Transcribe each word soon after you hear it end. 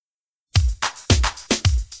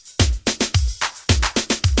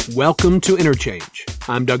Welcome to Interchange.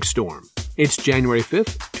 I'm Doug Storm. It's January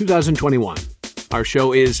 5th, 2021. Our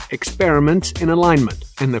show is Experiments in Alignment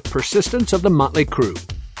and the Persistence of the Motley Crue.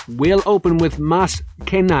 We'll open with Mas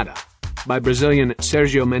Que Nada by Brazilian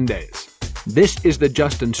Sergio Mendes. This is the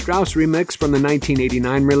Justin Strauss remix from the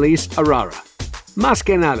 1989 release Arara. Mas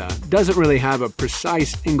Que Nada doesn't really have a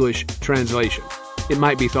precise English translation. It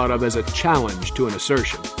might be thought of as a challenge to an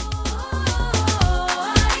assertion.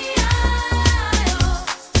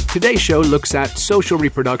 Today's show looks at social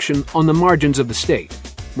reproduction on the margins of the state,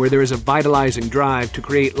 where there is a vitalizing drive to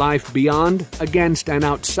create life beyond, against, and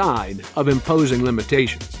outside of imposing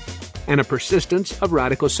limitations, and a persistence of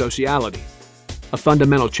radical sociality, a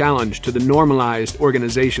fundamental challenge to the normalized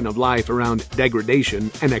organization of life around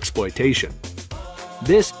degradation and exploitation.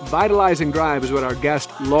 This vitalizing drive is what our guest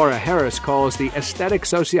Laura Harris calls the aesthetic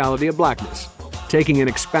sociality of blackness, taking an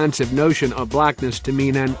expansive notion of blackness to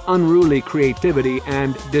mean an unruly creativity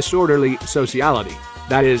and disorderly sociality.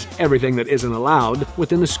 That is, everything that isn't allowed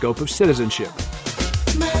within the scope of citizenship.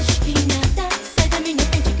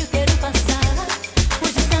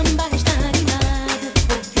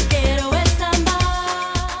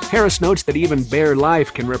 Harris notes that even bare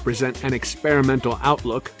life can represent an experimental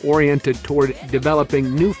outlook oriented toward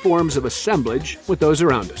developing new forms of assemblage with those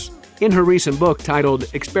around us. In her recent book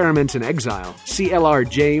titled Experiments in Exile, C.L.R.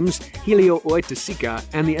 James, Helio Oiticica,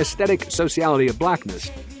 and the Aesthetic Sociality of Blackness,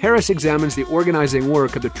 Harris examines the organizing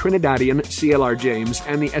work of the Trinidadian C.L.R. James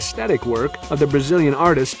and the aesthetic work of the Brazilian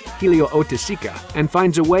artist Helio Oiticica, and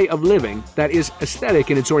finds a way of living that is aesthetic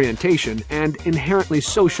in its orientation and inherently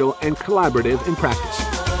social and collaborative in practice.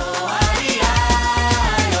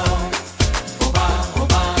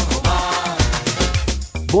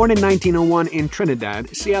 Born in 1901 in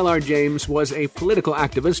Trinidad, C.L.R. James was a political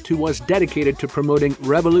activist who was dedicated to promoting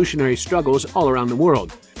revolutionary struggles all around the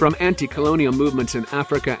world, from anti-colonial movements in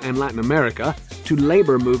Africa and Latin America to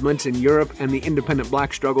labor movements in Europe and the independent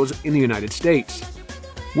black struggles in the United States.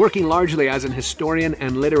 Working largely as an historian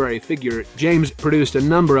and literary figure, James produced a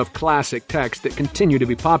number of classic texts that continue to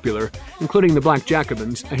be popular, including The Black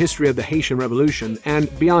Jacobins, A History of the Haitian Revolution,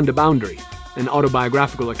 and Beyond a Boundary, an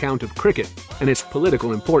autobiographical account of cricket and its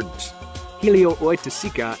political importance. Helio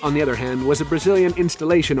Oiticica, on the other hand, was a Brazilian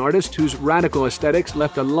installation artist whose radical aesthetics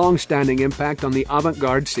left a long-standing impact on the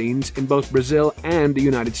avant-garde scenes in both Brazil and the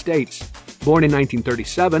United States. Born in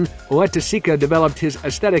 1937, Oiticica developed his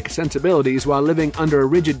aesthetic sensibilities while living under a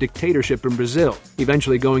rigid dictatorship in Brazil,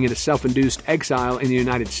 eventually going into self-induced exile in the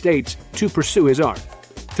United States to pursue his art.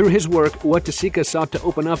 Through his work, Oiticica sought to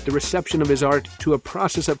open up the reception of his art to a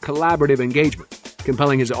process of collaborative engagement,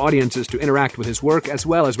 compelling his audiences to interact with his work as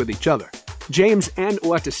well as with each other. James and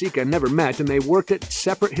Oiticica never met, and they worked at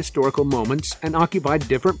separate historical moments and occupied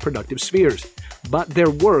different productive spheres. But their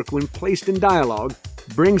work, when placed in dialogue,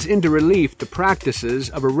 brings into relief the practices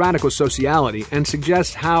of a radical sociality and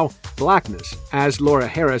suggests how blackness, as Laura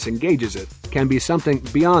Harris engages it, can be something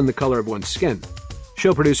beyond the color of one's skin.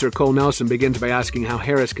 Show producer Cole Nelson begins by asking how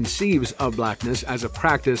Harris conceives of blackness as a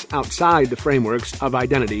practice outside the frameworks of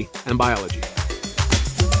identity and biology.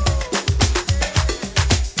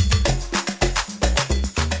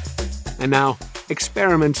 And now,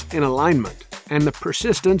 Experiments in Alignment and the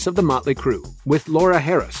Persistence of the Motley Crue with Laura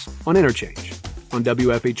Harris on Interchange on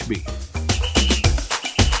WFHB.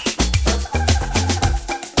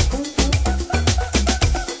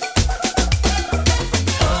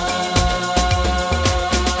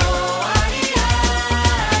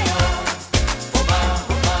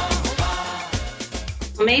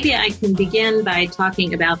 Maybe I can begin by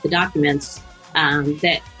talking about the documents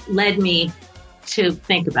that led me to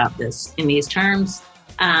think about this in these terms.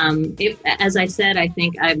 As I said, I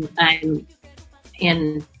think I'm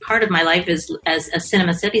in part of my life is as a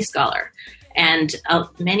cinema studies scholar. And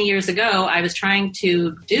many years ago, I was trying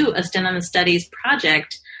to do a cinema studies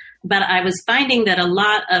project, but I was finding that a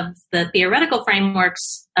lot of the theoretical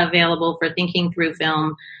frameworks available for thinking through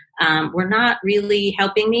film were not really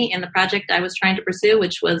helping me in the project I was trying to pursue,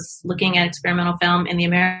 which was looking at experimental film in the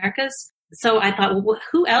Americas. So I thought, well,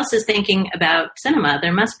 who else is thinking about cinema?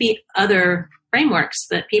 There must be other frameworks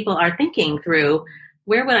that people are thinking through.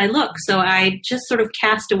 Where would I look? So I just sort of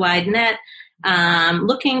cast a wide net,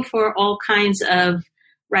 looking for all kinds of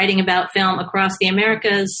writing about film across the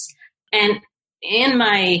Americas. And in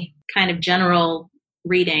my kind of general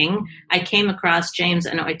reading, I came across James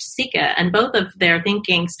and Oiticica, and both of their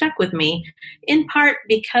thinking stuck with me, in part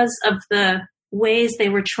because of the ways they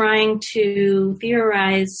were trying to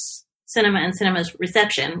theorize cinema and cinema's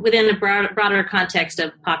reception within a broader context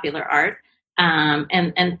of popular art,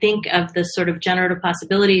 and think of the sort of generative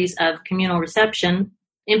possibilities of communal reception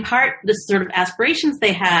in part the sort of aspirations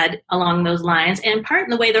they had along those lines, and in part in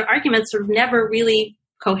the way their arguments sort of never really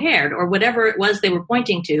cohered, or whatever it was they were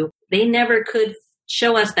pointing to, they never could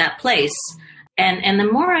show us that place. And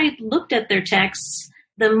the more I looked at their texts,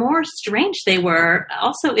 the more strange they were,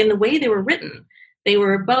 also in the way they were written. They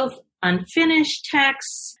were both unfinished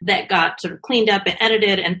texts that got sort of cleaned up and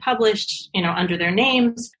edited and published, under their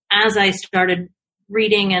names. As I started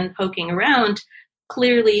reading and poking around,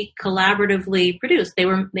 clearly collaboratively produced. They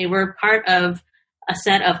were part of a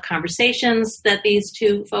set of conversations that these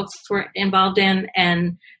two folks were involved in,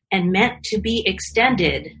 and meant to be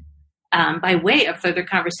extended by way of further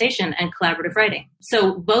conversation and collaborative writing.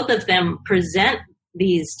 So both of them present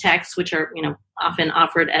these texts, which are often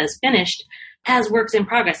offered as finished, as works in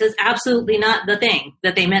progress. It's absolutely not the thing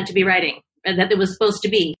that they meant to be writing, that it was supposed to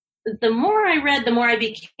be. The more I read, the more I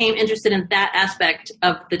became interested in that aspect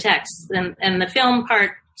of the text, and the film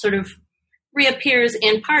part sort of reappears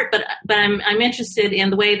in part, but I'm interested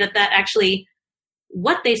in the way that actually,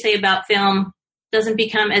 what they say about film doesn't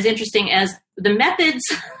become as interesting as the methods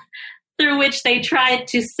through which they tried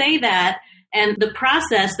to say that, and the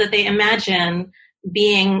process that they imagine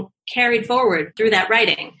being carried forward through that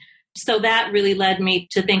writing. So that really led me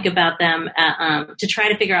to think about them, to try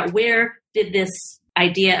to figure out, where did this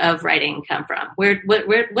idea of writing come from?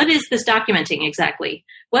 What is this documenting exactly?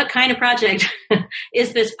 What kind of project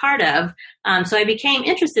is this part of? So I became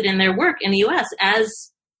interested in their work in the U.S. as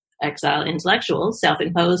exile intellectuals,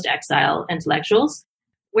 self-imposed exile intellectuals.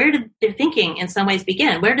 Where did their thinking in some ways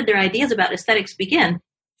begin? Where did their ideas about aesthetics begin?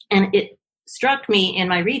 And it struck me in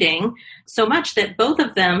my reading so much that both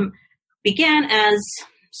of them began as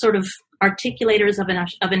sort of articulators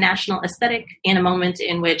of a national aesthetic in a moment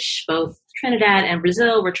in which both Trinidad and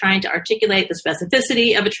Brazil were trying to articulate the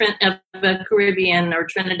specificity of a Caribbean or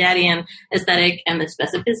Trinidadian aesthetic and the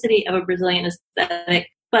specificity of a Brazilian aesthetic,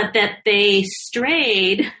 but that they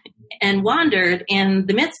strayed and wandered in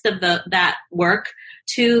the midst of that work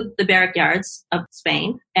to the barrack yards of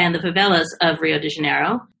Spain and the favelas of Rio de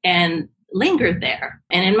Janeiro, and lingered there.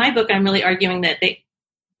 And in my book, I'm really arguing that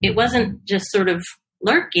it wasn't just sort of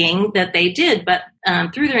lurking that they did, but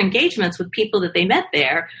through their engagements with people that they met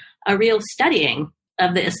there, a real studying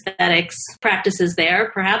of the aesthetics practices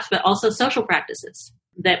there, perhaps, but also social practices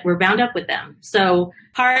that were bound up with them. So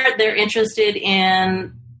they're interested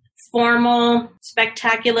in formal,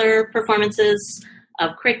 spectacular performances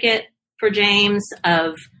of cricket for James,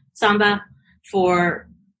 of samba for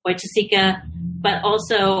Oiticica, but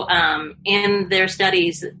also in their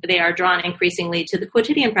studies, they are drawn increasingly to the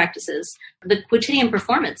quotidian practices, the quotidian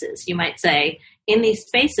performances, you might say, in these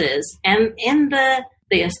spaces, and in the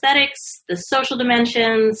aesthetics, the social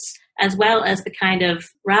dimensions, as well as the kind of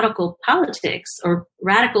radical politics or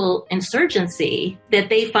radical insurgency that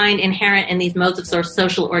they find inherent in these modes of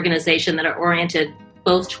social organization that are oriented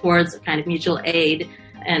both towards a kind of mutual aid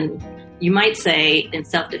and, you might say, in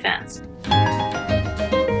self-defense.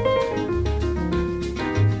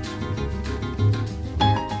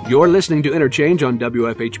 You're listening to Interchange on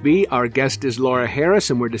WFHB. Our guest is Laura Harris,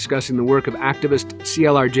 and we're discussing the work of activist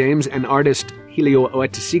C.L.R. James and artist Helio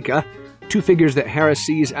Oiticica, two figures that Harris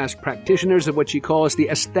sees as practitioners of what she calls the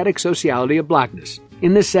aesthetic sociality of blackness.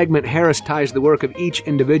 In this segment, Harris ties the work of each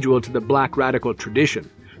individual to the black radical tradition,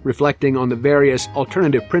 reflecting on the various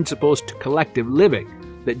alternative principles to collective living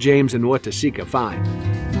that James and Oiticica find.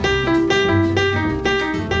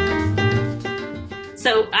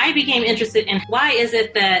 So I became interested in why is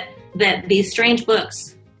it that these strange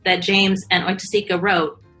books that James and Oiticica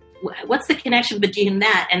wrote, what's the connection between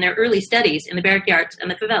that and their early studies in the barrack yards and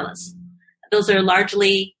the favelas? Those are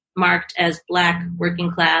largely marked as Black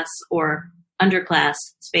working class or underclass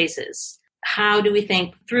spaces. How do we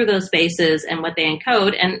think through those spaces and what they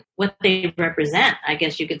encode and what they represent, I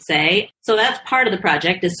guess you could say? So that's part of the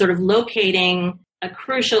project, is sort of locating a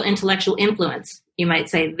crucial intellectual influence, you might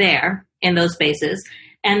say, there in those spaces.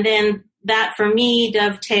 And then that, for me,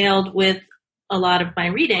 dovetailed with a lot of my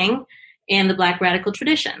reading in the Black radical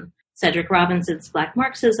tradition. Cedric Robinson's Black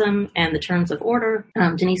Marxism and the Terms of Order,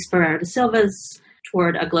 Denise Ferreira da Silva's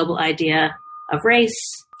Toward a Global Idea of Race,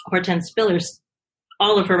 Hortense Spiller's,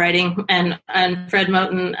 all of her writing, and Fred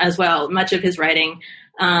Moten as well, much of his writing,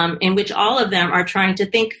 in which all of them are trying to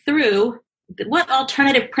think through what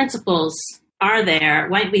alternative principles are there,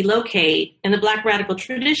 might we locate in the Black radical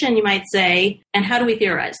tradition, you might say, and how do we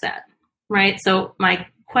theorize that, right? So my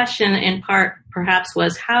question in part perhaps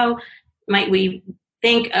was, how might we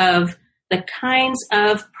think of the kinds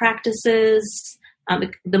of practices,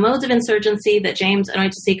 the modes of insurgency that James and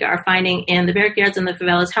Oiticica are finding in the barrack yards and the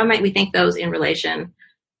favelas? How might we think those in relation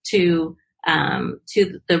to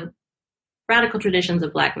the radical traditions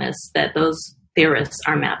of Blackness that those theorists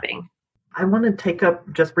are mapping. I want to take up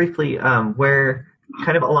just briefly where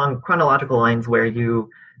kind of along chronological lines where you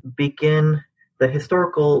begin the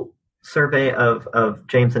historical survey of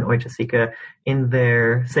James and Oiticica in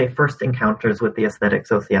their, say, first encounters with the aesthetic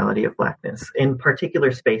sociality of Blackness in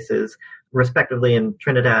particular spaces, respectively in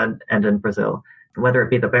Trinidad and in Brazil, whether it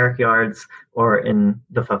be the barrackyards or in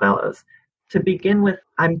the favelas. To begin with,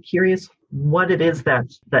 I'm curious what it is that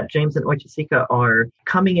James and Oiticica are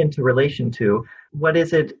coming into relation to. What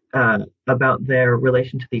is it about their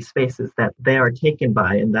relation to these spaces that they are taken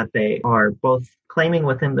by and that they are both claiming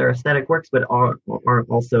within their aesthetic works, but are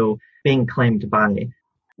also being claimed by?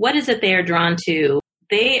 What is it they are drawn to?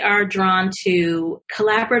 They are drawn to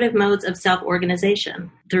collaborative modes of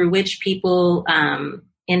self-organization through which people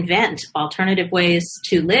invent alternative ways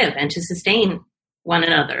to live and to sustain one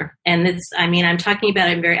another. And I'm talking about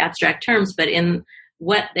it in very abstract terms, but in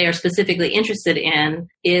what they are specifically interested in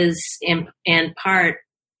is in part,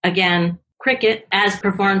 again, cricket as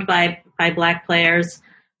performed by Black players,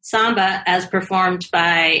 samba as performed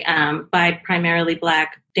by primarily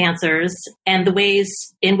Black dancers, and the ways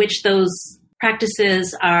in which those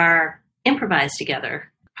practices are improvised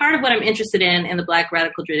together. Part of what I'm interested in the Black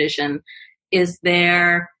radical tradition is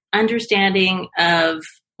their understanding of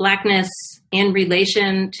Blackness in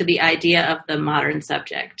relation to the idea of the modern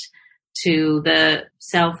subject, to the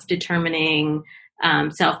self-determining,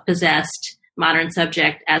 self-possessed modern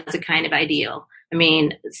subject as a kind of ideal. I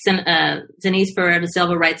mean, Zenise Ferreira da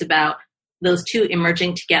Silva writes about those two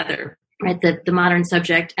emerging together, right? The modern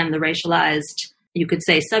subject and the racialized, you could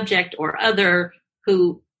say, subject or other,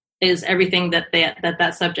 who is everything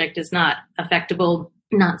that subject is not affectable,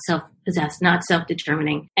 not self-possessed, not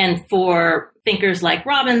self-determining. And for thinkers like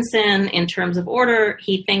Robinson, in terms of order,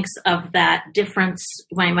 he thinks of that difference,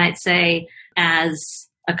 one might say, as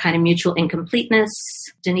a kind of mutual incompleteness.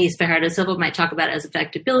 Zenise Ferreira da Silva might talk about it as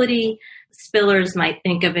affectability. Spillers might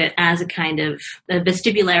think of it as a kind of a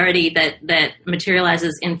vestibularity that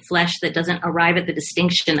materializes in flesh that doesn't arrive at the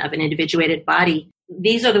distinction of an individuated body.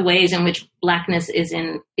 These are the ways in which Blackness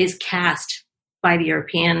is cast by the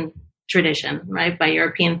European tradition, right, by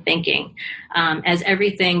European thinking, as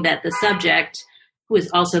everything that the subject, who is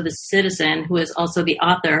also the citizen, who is also the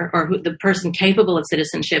author, or the person capable of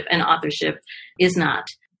citizenship and authorship, is not.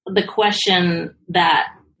 The question that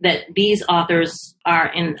these authors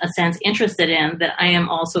are, in a sense, interested in, that I am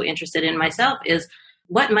also interested in myself, is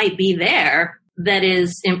what might be there that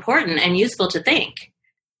is important and useful to think.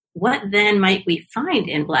 What then might we find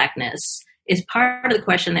in Blackness is part of the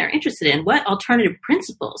question they're interested in. What alternative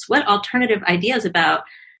principles, what alternative ideas about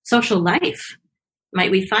social life might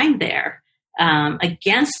we find there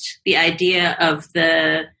against the idea of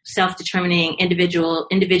the self-determining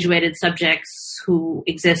individuated subjects who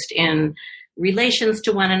exist in relations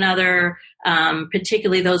to one another,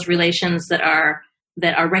 particularly those relations that are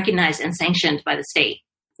recognized and sanctioned by the state,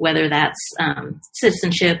 whether that's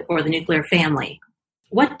citizenship or the nuclear family.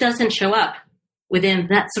 What doesn't show up within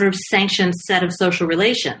that sort of sanctioned set of social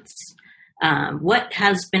relations? What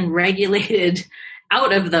has been regulated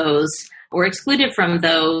out of those or excluded from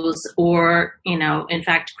those or, in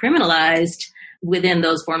fact, criminalized within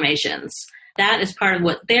those formations? That is part of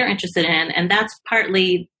what they're interested in. And that's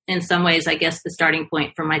partly, in some ways, I guess, the starting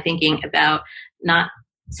point for my thinking about not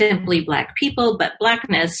simply Black people, but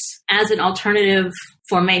Blackness as an alternative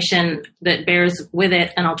formation that bears with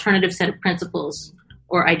it an alternative set of principles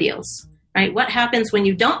or ideals. Right? What happens when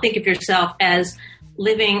you don't think of yourself as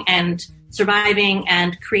living and surviving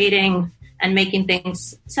and creating and making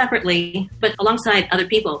things separately, but alongside other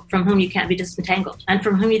people from whom you can't be disentangled and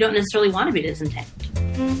from whom you don't necessarily want to be disentangled?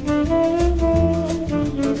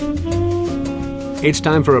 It's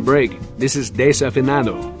time for a break. This is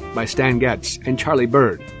Desafinado by Stan Getz and Charlie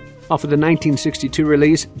Bird, off of the 1962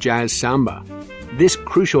 release Jazz Samba. This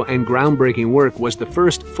crucial and groundbreaking work was the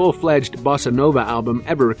first full-fledged bossa nova album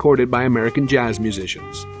ever recorded by American jazz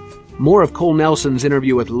musicians. More of Cole Nelson's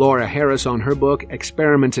interview with Laura Harris on her book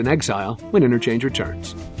Experiments in Exile when Interchange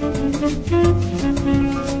returns.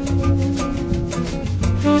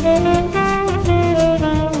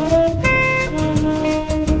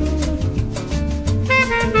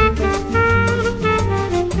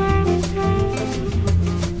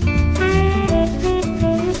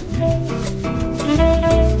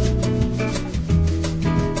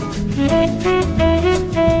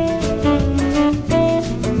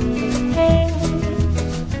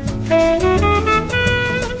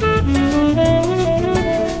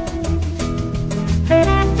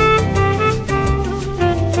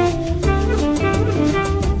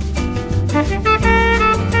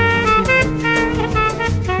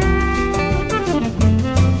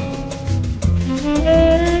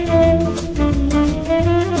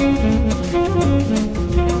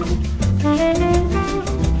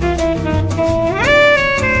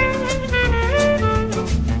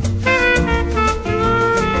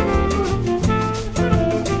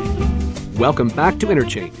 Welcome back to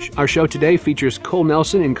Interchange. Our show today features Cole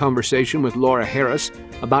Nelson in conversation with Laura Harris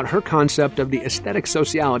about her concept of the aesthetic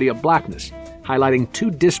sociality of blackness, highlighting two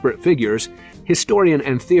disparate figures, historian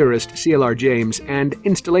and theorist C.L.R. James and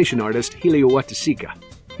installation artist Helio Watasika.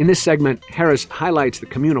 In this segment, Harris highlights the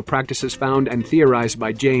communal practices found and theorized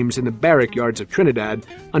by James in the barrack yards of Trinidad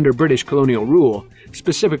under British colonial rule,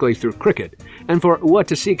 specifically through cricket, and for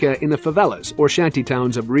Watasika in the favelas or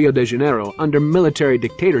shantytowns of Rio de Janeiro under military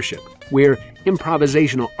dictatorship, where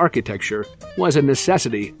improvisational architecture was a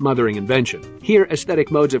necessity mothering invention. Here,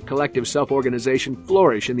 aesthetic modes of collective self-organization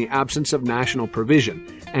flourish in the absence of national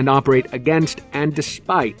provision and operate against and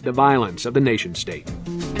despite the violence of the nation-state.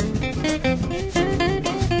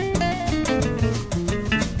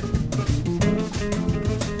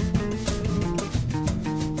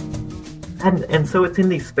 And so it's in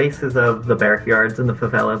these spaces of the barrack yards and the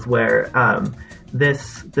favelas where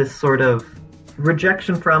this sort of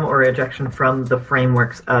rejection from or ejection from the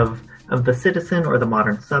frameworks of the citizen or the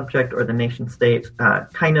modern subject or the nation state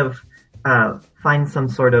kind of finds some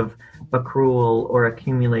sort of accrual or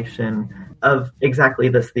accumulation of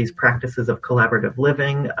exactly these practices of collaborative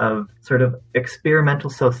living, of sort of experimental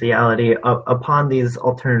sociality upon these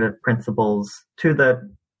alternative principles to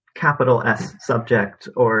the capital S subject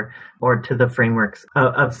or to the frameworks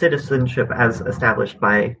of citizenship as established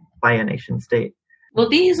by a nation state. Well,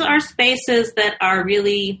 these are spaces that are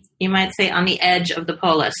really, you might say, on the edge of the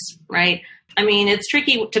polis, right? I mean, it's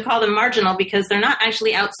tricky to call them marginal because they're not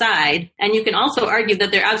actually outside. And you can also argue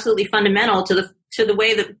that they're absolutely fundamental to the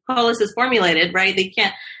way that polis is formulated, right?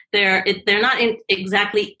 They're not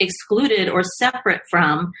exactly excluded or separate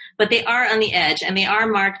from, but they are on the edge and they are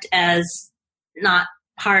marked as not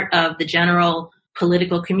part of the general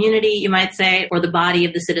political community, you might say, or the body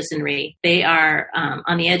of the citizenry. They are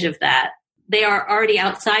on the edge of that. They are already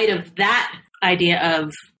outside of that idea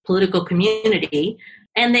of political community,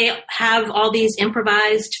 and they have all these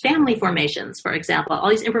improvised family formations, for example, all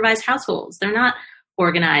these improvised households. They're not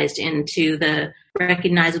organized into the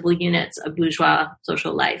recognizable units of bourgeois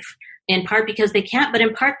social life, in part because they can't, but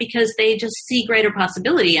in part because they just see greater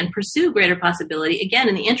possibility and pursue greater possibility, again,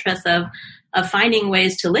 in the interest of finding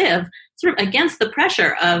ways to live sort of against the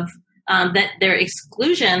pressure of that their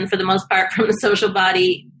exclusion, for the most part, from the social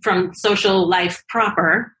body, from social life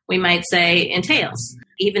proper, we might say, entails,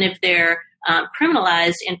 even if they're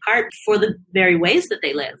criminalized in part for the very ways that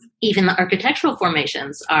they live. Even the architectural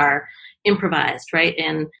formations are improvised, right?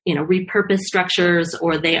 And, repurposed structures,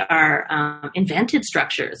 or they are invented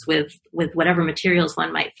structures with whatever materials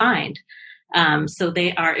one might find. So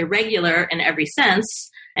they are irregular in every sense,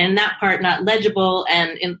 and that part not legible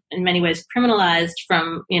and in many ways criminalized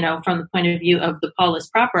from the point of view of the polis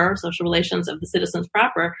proper, social relations of the citizens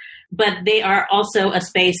proper, but they are also a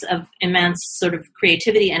space of immense sort of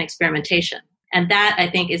creativity and experimentation. And that, I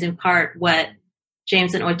think, is in part what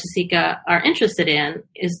James and Watasika are interested in,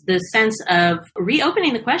 is the sense of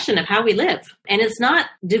reopening the question of how we live. And it's not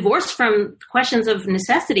divorced from questions of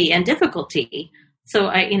necessity and difficulty. So,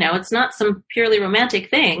 it's not some purely romantic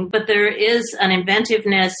thing, but there is an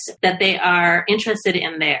inventiveness that they are interested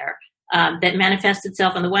in there that manifests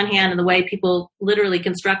itself on the one hand in the way people literally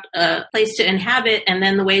construct a place to inhabit, and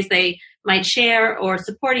then the ways they might share or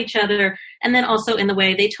support each other, and then also in the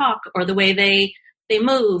way they talk or the way they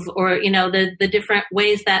move, or, the different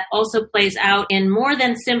ways that also plays out in more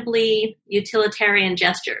than simply utilitarian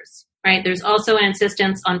gestures, right? There's also an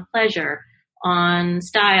insistence on pleasure, on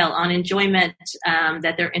style, on enjoyment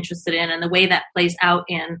that they're interested in, and the way that plays out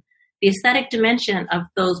in the aesthetic dimension of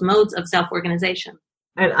those modes of self-organization.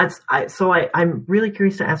 And I'm really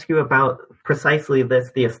curious to ask you about precisely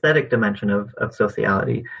the aesthetic dimension of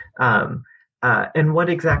sociality, and what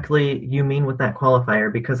exactly you mean with that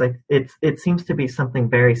qualifier, because it seems to be something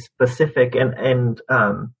very specific, and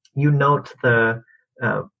you note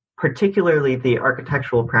particularly the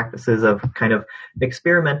architectural practices of kind of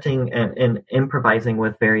experimenting and improvising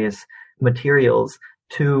with various materials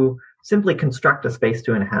to simply construct a space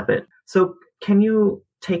to inhabit. So can you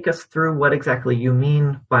take us through what exactly you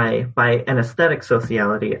mean by an aesthetic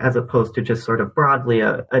sociality as opposed to just sort of broadly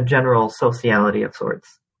a general sociality of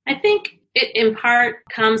sorts? I think it in part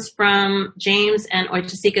comes from James and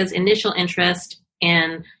Watasika's initial interest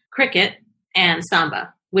in cricket and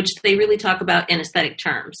samba, which they really talk about in aesthetic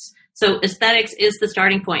terms. So aesthetics is the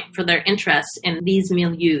starting point for their interest in these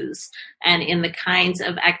milieus and in the kinds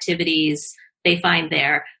of activities they find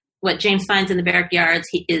there. What James finds in the barrack yards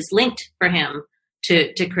is linked for him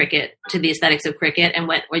to cricket, to the aesthetics of cricket, and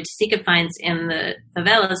what Watasika finds in the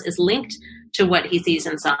favelas is linked to what he sees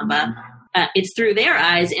in samba. It's through their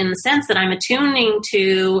eyes, in the sense that I'm attuning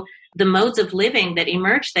to the modes of living that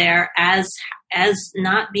emerge there as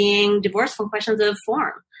not being divorced from questions of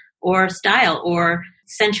form or style or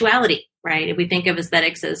sensuality, right? If we think of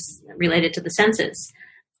aesthetics as related to the senses.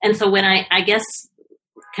 And so when I guess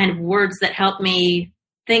kind of words that help me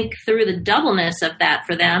think through the doubleness of that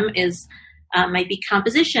for them is might be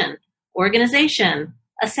composition, organization,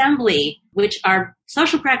 assembly, which are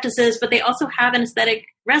social practices, but they also have an aesthetic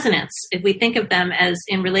resonance if we think of them as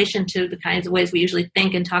in relation to the kinds of ways we usually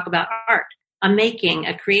think and talk about art. A making,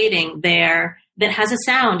 a creating there that has a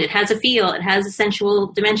sound, it has a feel, it has a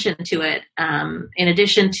sensual dimension to it, in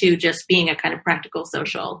addition to just being a kind of practical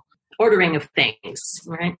social ordering of things,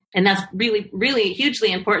 right? And that's really, really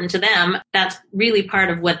hugely important to them. That's really part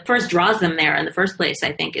of what first draws them there in the first place,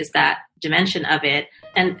 I think, is that dimension of it.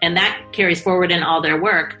 And that carries forward in all their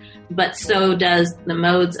work, but so does the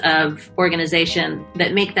modes of organization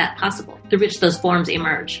that make that possible, through which those forms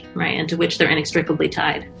emerge, right? And to which they're inextricably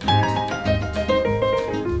tied.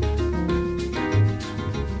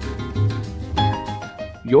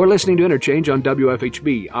 You're listening to Interchange on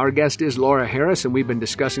WFHB. Our guest is Laura Harris, and we've been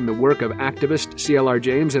discussing the work of activist C.L.R.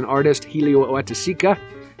 James and artist Helio Huetecica.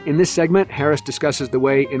 In this segment, Harris discusses the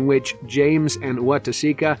way in which James and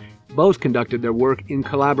Huetecica both conducted their work in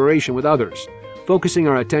collaboration with others, focusing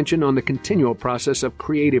our attention on the continual process of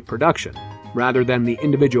creative production, rather than the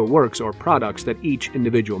individual works or products that each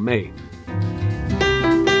individual made.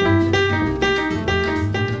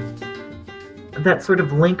 That sort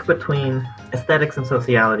of link between aesthetics and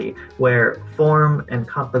sociality, where form and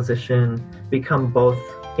composition become both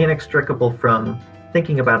inextricable from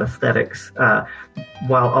thinking about aesthetics,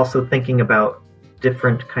 while also thinking about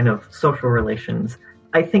different kind of social relations.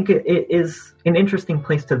 I think it is an interesting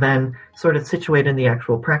place to then sort of situate in the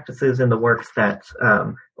actual practices and the works that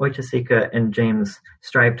Huetecica and James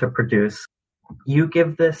strive to produce. You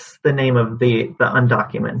give this the name of the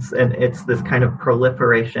undocuments, and it's this kind of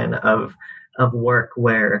proliferation of work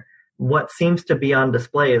where what seems to be on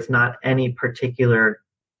display is not any particular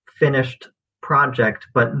finished project,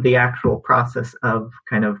 but the actual process of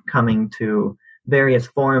kind of coming to various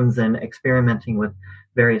forms and experimenting with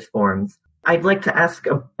various forms. I'd like to ask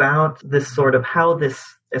about this sort of how this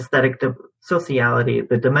aesthetic sociality,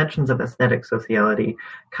 the dimensions of aesthetic sociality,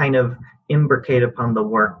 kind of imbricate upon the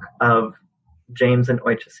work of James and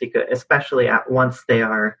Huetecica, especially once they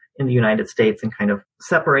are in the United States and kind of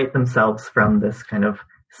separate themselves from this kind of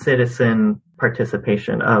citizen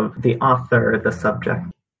participation of the author, the subject.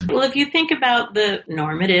 Well, if you think about the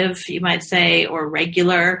normative, you might say, or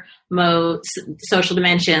regular modes, social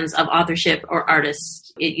dimensions of authorship or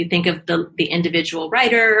artist, you think of the individual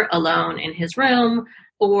writer alone in his room,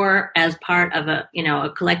 or as part of a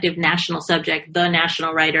collective national subject, the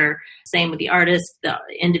national writer. Same with the artist, the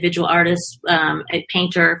individual artist, a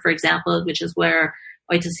painter, for example, which is where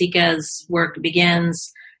Huetecica's work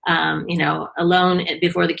begins. Alone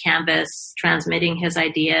before the canvas, transmitting his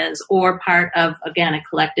ideas, or part of, again, a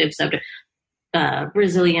collective subject,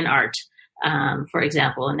 Brazilian art, for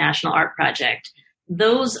example, a national art project.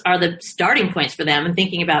 Those are the starting points for them in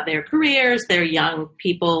thinking about their careers, their young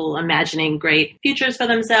people imagining great futures for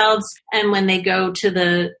themselves. And when they go to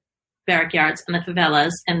the barrackyards and the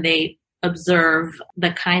favelas and they observe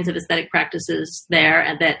the kinds of aesthetic practices there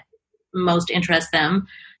and that most interest them,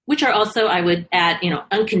 which are also, I would add,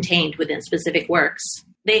 uncontained within specific works.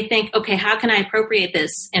 They think, okay, how can I appropriate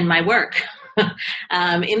this in my work? In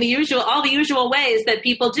all the usual ways that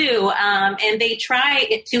people do. And they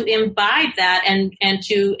try to imbibe that and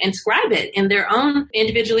to inscribe it in their own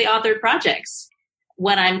individually authored projects.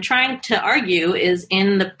 What I'm trying to argue is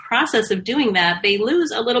in the process of doing that, they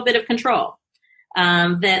lose a little bit of control.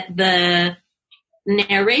 That the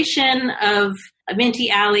narration of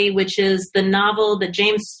Minty Alley, which is the novel that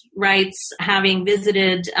James writes, having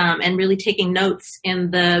visited and really taking notes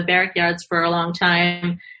in the barrackyards for a long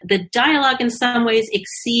time, the dialogue in some ways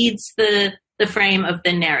exceeds the frame of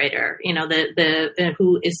the narrator,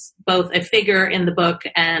 who is both a figure in the book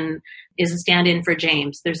and is a stand-in for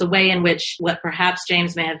James. There's a way in which what perhaps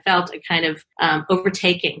James may have felt a kind of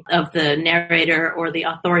overtaking of the narrator or the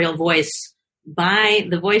authorial voice by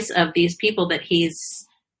the voice of these people that he's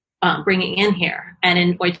bringing in here. And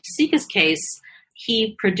in Huetecica's case,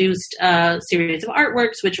 he produced a series of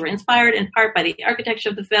artworks which were inspired in part by the architecture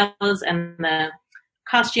of the favelas and the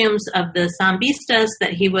costumes of the sambistas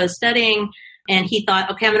that he was studying. And he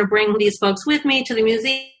thought, okay, I'm going to bring these folks with me to the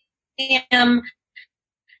museum,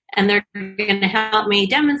 and they're going to help me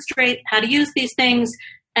demonstrate how to use these things.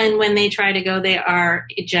 And when they try to go, they are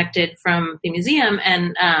ejected from the museum,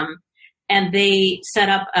 and they set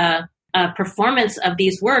up a performance of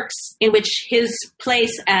these works in which his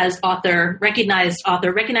place as recognized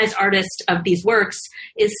artist of these works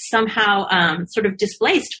is somehow sort of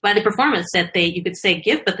displaced by the performance that they, you could say,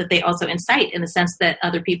 give, but that they also incite in the sense that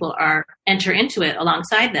other people enter into it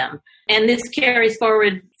alongside them. And this carries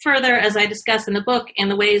forward further, as I discuss in the book, in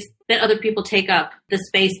the ways that other people take up the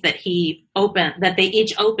space that that they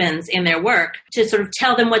each opens in their work to sort of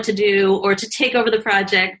tell them what to do or to take over the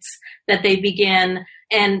projects that they begin.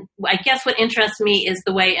 And I guess what interests me is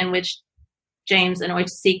the way in which James and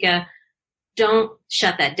Oitesika don't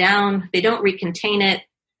shut that down. They don't recontain it.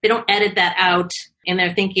 They don't edit that out in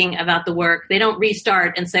their thinking about the work. They don't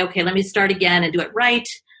restart and say, okay, let me start again and do it right.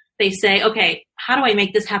 They say, okay, how do I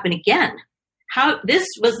make this happen again? This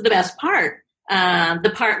was the best part.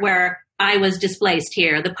 The part where I was displaced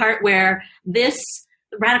here, the part where this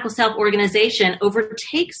radical self-organization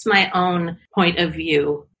overtakes my own point of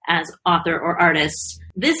view as author or artist.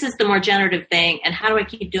 This is the more generative thing, and how do I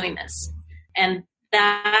keep doing this? And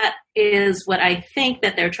that is what I think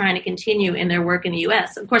that they're trying to continue in their work in the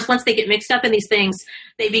U.S. Of course, once they get mixed up in these things,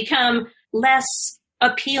 they become less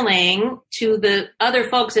appealing to the other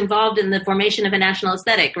folks involved in the formation of a national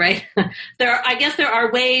aesthetic, right? I guess there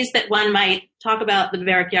are ways that one might talk about the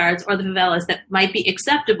backyards or the favelas that might be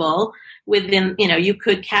acceptable within, you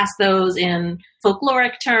could cast those in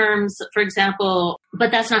folkloric terms, for example, but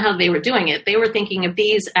that's not how they were doing it. They were thinking of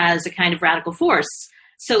these as a kind of radical force.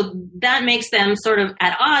 So that makes them sort of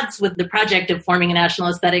at odds with the project of forming a national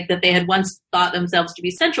aesthetic that they had once thought themselves to be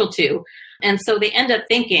central to. And so they end up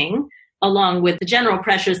thinking, along with the general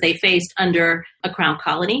pressures they faced under a crown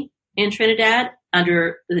colony in Trinidad,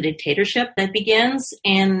 under the dictatorship that begins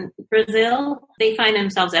in Brazil, they find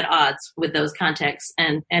themselves at odds with those contexts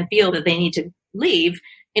and feel that they need to leave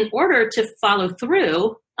in order to follow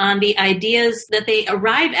through on the ideas that they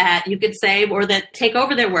arrive at, you could say, or that take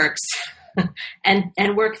over their works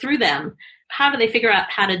and work through them. How do they figure out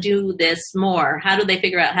how to do this more? How do they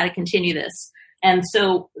figure out how to continue this? And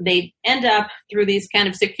so they end up through these kind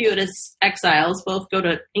of circuitous exiles, both go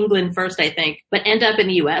to England first, I think, but end up in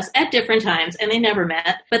the U.S. at different times, and they never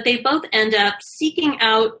met. But they both end up seeking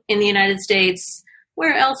out in the United States,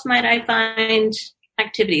 where else might I find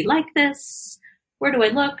activity like this? Where do I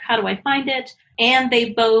look? How do I find it? And they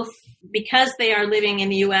both, because they are living in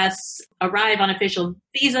the U.S., arrive on official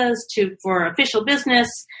visas for official business,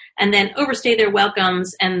 and then overstay their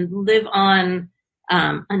welcomes and live on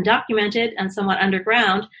undocumented and somewhat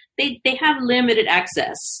underground. They have limited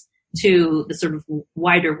access to the sort of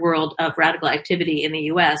wider world of radical activity in the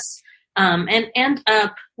U.S. And end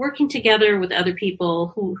up working together with other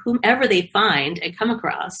people, whomever they find and come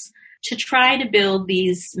across, to try to build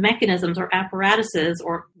these mechanisms or apparatuses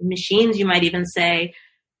or machines, you might even say,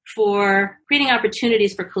 for creating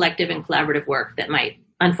opportunities for collective and collaborative work that might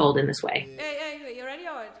unfold in this way. Hey, you ready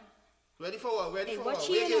or? Ready for what? Ready for what?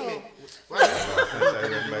 Hey, Wake me.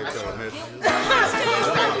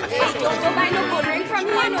 Don't go buy no gold ring from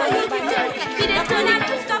here, no. He didn't turn out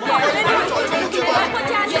to stop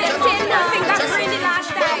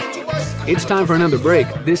It's time for another break.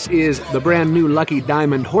 This is the brand new Lucky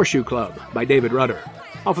Diamond Horseshoe Club by David Rudder,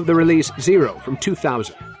 off of the release Zero from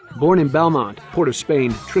 2000. Born in Belmont, Port of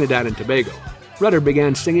Spain, Trinidad and Tobago, Rudder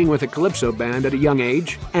began singing with a calypso band at a young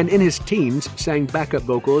age, and in his teens sang backup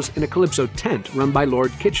vocals in a calypso tent run by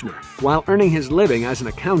Lord Kitchener, while earning his living as an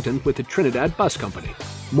accountant with the Trinidad Bus Company.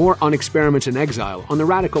 More on Experiments in Exile, on the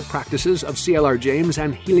radical practices of C.L.R. James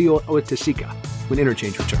and Helio Oitesika, when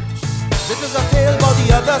Interchange returns. This is a tale about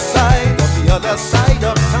the other side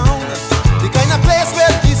of town. The kind of place where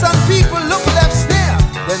decent people look left stare,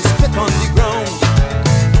 then spit on the ground.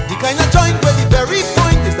 The kind of joint where the very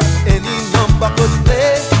point is that any number could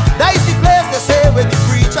play. That's the place they say when the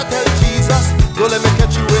preacher tell Jesus, don't let me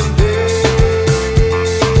catch you in there.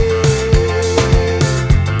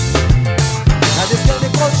 Now this girl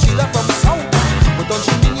they call Sheila from South, but on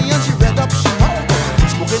she mini and she read up she mouth.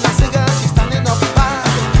 Smoking a cigarette, she standing up bad.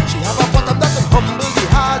 She have a bottom that can humble the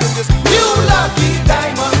heart in this new Lucky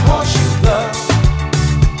Diamond Horseshoe Club.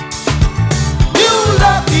 New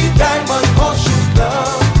Lucky Diamond Horseshoe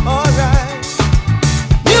Club. Alright.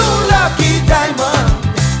 New Lucky Diamond.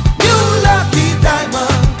 New Lucky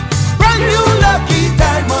Diamond. Brand new Lucky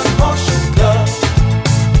Diamond Horseshoe Club.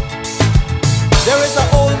 There is an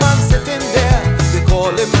old man sitting there, they call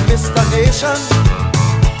him Mr. Nation,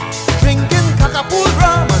 drinking Catapool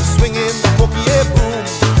rum and swinging the copier broom.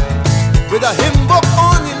 With a hymn book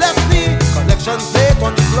on the left knee, collection plate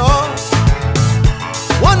on the floor.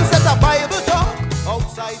 One set of Bible talk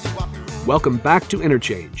outside the wappy room. Welcome back to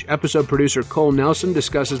Interchange. Episode producer Cole Nelson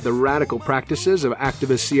discusses the radical practices of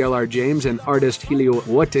activist CLR James and artist Helio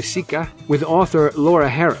Huetesica with author Laura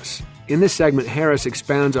Harris. In this segment, Harris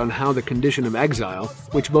expounds on how the condition of exile,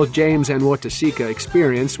 which both James and Huetesica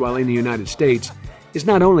experienced while in the United States, is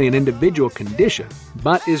not only an individual condition,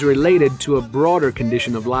 but is related to a broader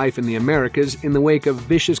condition of life in the Americas in the wake of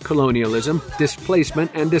vicious colonialism, displacement,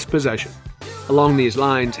 and dispossession. Along these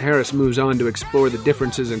lines, Harris moves on to explore the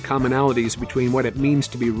differences and commonalities between what it means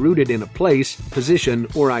to be rooted in a place, position,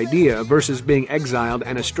 or idea versus being exiled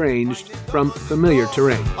and estranged from familiar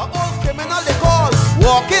terrain. A old criminal they call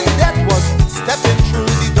walking dead was stepping through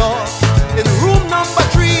the door. In room number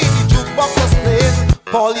 3, the jukebox was playing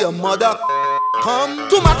Paul Your Mother. Come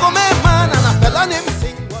to my man and a fella named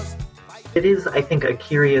Sing was... It is, I think, a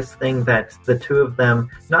curious thing that the two of them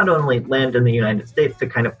not only land in the United States to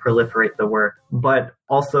kind of proliferate the work, but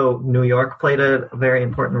also New York played a very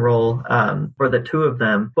important role for the two of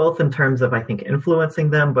them, both in terms of, I think, influencing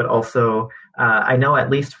them, but also, I know at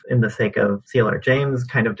least in the sake of CLR James,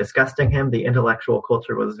 kind of disgusting him, the intellectual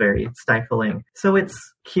culture was very stifling. So it's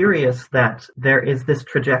curious that there is this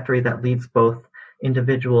trajectory that leads both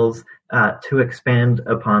individuals to expand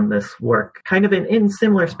upon this work, kind of in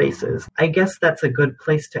similar spaces. I guess that's a good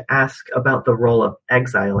place to ask about the role of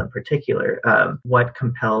exile in particular. What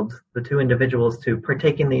compelled the two individuals to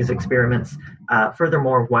partake in these experiments,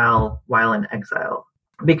 furthermore, while in exile?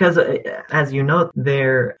 Because, as you know,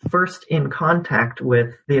 they're first in contact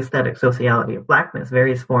with the aesthetic sociality of Blackness,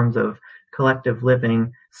 various forms of collective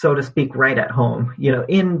living, so to speak, right at home,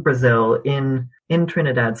 in Brazil, in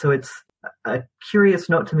Trinidad. So it's a curious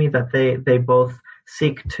note to me that they both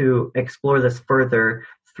seek to explore this further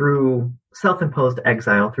through self-imposed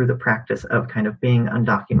exile, through the practice of kind of being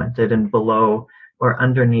undocumented and below or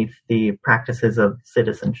underneath the practices of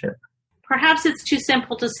citizenship. Perhaps it's too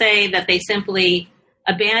simple to say that they simply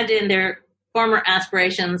abandoned their former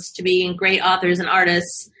aspirations to being great authors and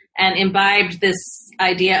artists and imbibed this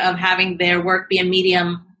idea of having their work be a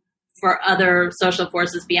medium for other social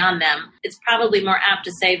forces beyond them. It's probably more apt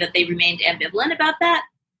to say that they remained ambivalent about that.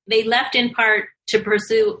 They left in part to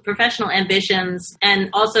pursue professional ambitions, and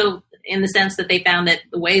also in the sense that they found that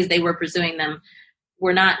the ways they were pursuing them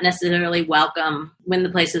were not necessarily welcome when the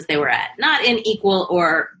places they were at, not in equal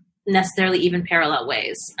or necessarily even parallel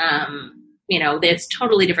ways. It's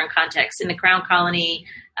totally different context. In the Crown Colony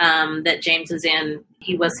that James was in,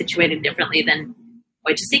 he was situated differently than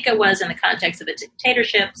Huetesica was in the context of a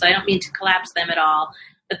dictatorship, so I don't mean to collapse them at all.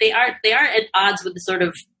 But they are at odds with the sort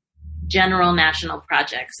of general national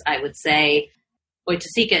projects, I would say.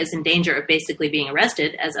 Huetesica is in danger of basically being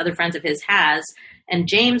arrested, as other friends of his has. And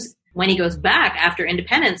James, when he goes back after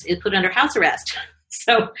independence, is put under house arrest.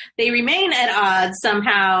 So they remain at odds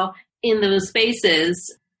somehow in those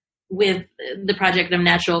spaces with the project of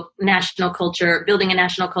national culture, building a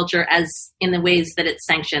national culture as in the ways that it's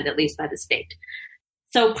sanctioned, at least by the state.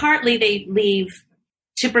 So partly they leave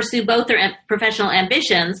to pursue both their professional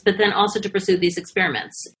ambitions, but then also to pursue these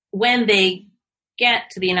experiments. When they get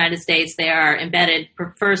to the United States, they are embedded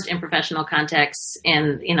first in professional contexts.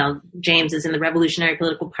 And, James is in the Revolutionary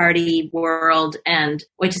Political Party world and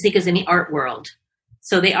Huetesica is in the art world.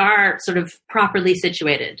 So they are sort of properly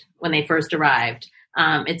situated when they first arrived.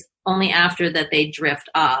 It's only after that they drift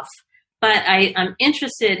off. But I'm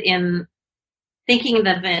interested in thinking of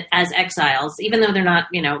them as exiles, even though they're not,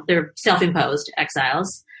 they're self-imposed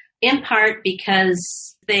exiles, in part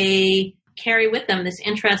because they carry with them this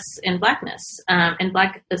interest in Blackness, and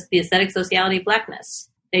the aesthetic sociality of Blackness.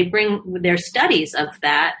 They bring their studies of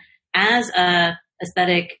that as a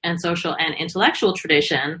aesthetic and social and intellectual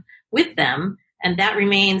tradition with them, and that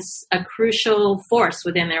remains a crucial force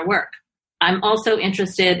within their work. I'm also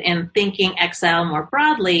interested in thinking exile more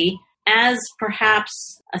broadly as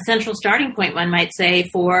perhaps a central starting point, one might say,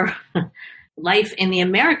 for life in the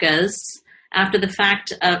Americas after the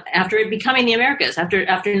fact of, after it becoming the Americas,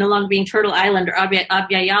 after no longer being Turtle Island or Abya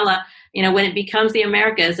Yala, when it becomes the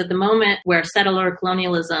Americas, at the moment where settler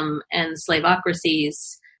colonialism and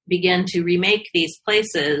slaveocracies begin to remake these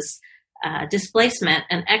places, displacement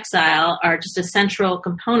and exile are just a central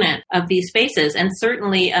component of these spaces, and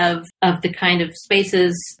certainly of the kind of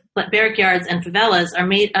spaces, barrack yards and favelas are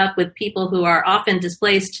made up with people who are often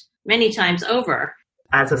displaced many times over.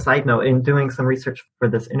 As a side note, in doing some research for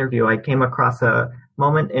this interview, I came across a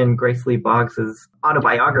moment in Grace Lee Boggs'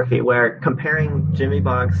 autobiography where, comparing Jimmy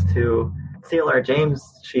Boggs to CLR James,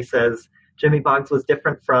 she says, Jimmy Boggs was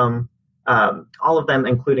different from all of them,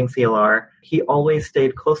 including CLR. He always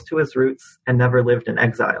stayed close to his roots and never lived in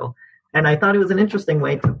exile. And I thought it was an interesting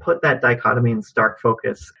way to put that dichotomy in stark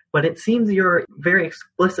focus. But it seems you're very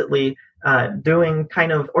explicitly doing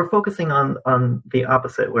kind of, or focusing on the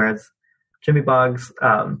opposite, whereas Jimmy Boggs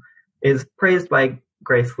is praised by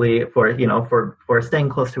Grace Lee for staying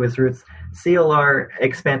close to his roots. CLR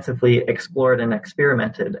expansively explored and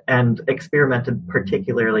experimented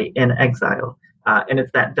particularly in exile. And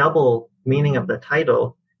it's that double meaning of the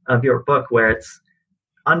title of your book, where it's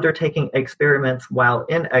undertaking experiments while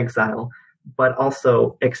in exile, but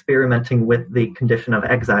also experimenting with the condition of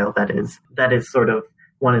exile that is sort of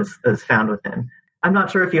one is found within. I'm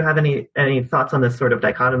not sure if you have any thoughts on this sort of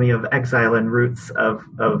dichotomy of exile and roots of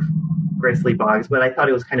Grace Lee Boggs, but I thought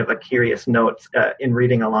it was kind of a curious note in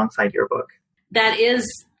reading alongside your book. That is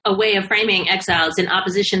a way of framing exiles in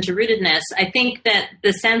opposition to rootedness. I think that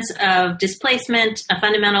the sense of displacement, a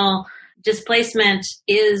fundamental displacement,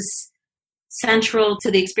 is central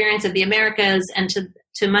to the experience of the Americas and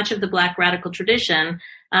to much of the Black radical tradition,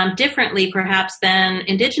 differently perhaps than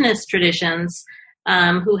indigenous traditions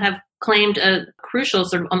who have claimed a crucial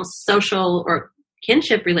sort of almost social or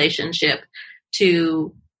kinship relationship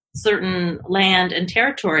to certain land and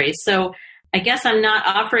territory. So I guess I'm not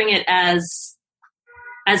offering it as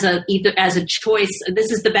a choice.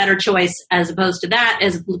 This is the better choice as opposed to that,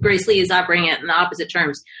 as Grace Lee is offering it in the opposite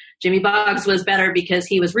terms. Jimmy Boggs was better because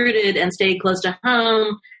he was rooted and stayed close to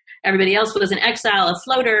home. Everybody else was in exile, a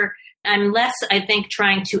floater. I'm less, I think,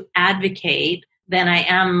 trying to advocate than I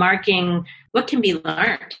am marking what can be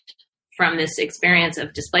learned from this experience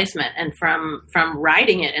of displacement and from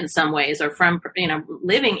riding it in some ways, or from,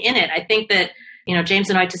 living in it. I think that,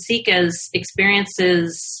 James and Oiticica's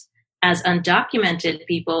experiences as undocumented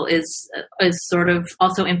people is sort of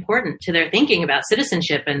also important to their thinking about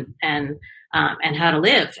citizenship and how to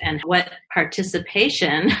live and what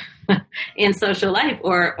participation in social life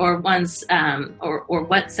or one's or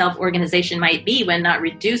what self-organization might be when not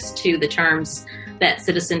reduced to the terms that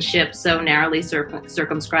citizenship so narrowly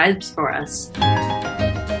circumscribes for us.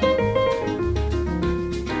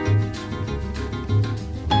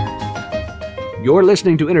 You're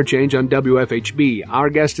listening to Interchange on WFHB. Our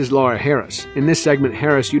guest is Laura Harris. In this segment,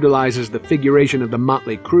 Harris utilizes the figuration of the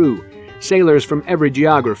motley crew, sailors from every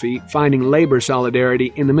geography finding labor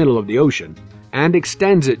solidarity in the middle of the ocean, and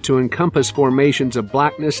extends it to encompass formations of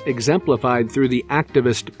blackness exemplified through the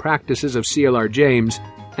activist practices of CLR James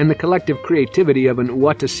and the collective creativity of an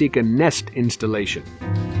Oiticica nest installation.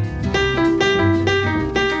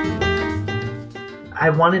 I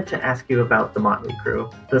wanted to ask you about the Motley Crew,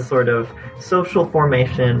 the sort of social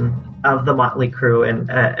formation of the Motley Crew and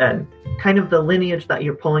kind of the lineage that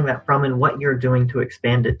you're pulling that from and what you're doing to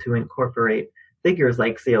expand it to incorporate figures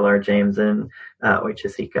like CLR James and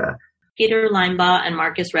Oiticica. Peter Linebaugh and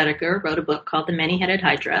Marcus Rediker wrote a book called The Many-Headed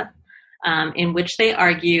Hydra, in which they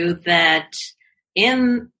argue that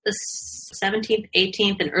in the 17th,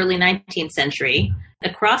 18th, and early 19th century,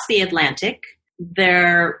 across the Atlantic,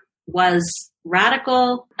 there was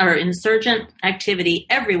radical or insurgent activity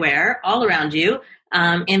everywhere, all around you,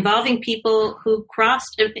 involving people who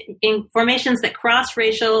crossed in formations that cross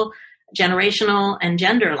racial, generational, and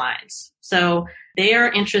gender lines. So they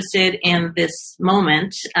are interested in this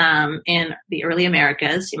moment in the early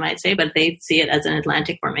Americas, you might say, but they see it as an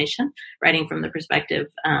Atlantic formation, writing from the perspective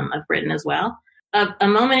of Britain as well. A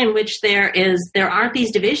moment in which there aren't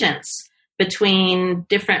these divisions between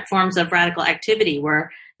different forms of radical activity,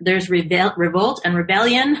 where there's revolt and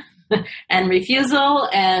rebellion and refusal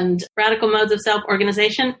and radical modes of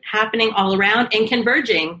self-organization happening all around and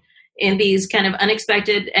converging in these kind of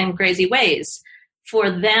unexpected and crazy ways. For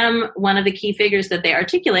them, one of the key figures that they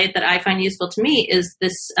articulate that I find useful to me is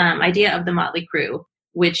this idea of the Motley Crew,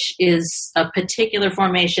 which is a particular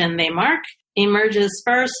formation they mark, emerges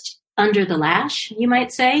first under the lash, you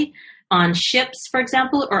might say, on ships, for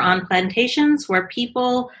example, or on plantations where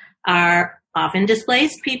people are often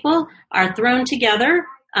displaced people are thrown together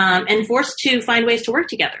and forced to find ways to work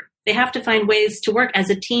together. They have to find ways to work as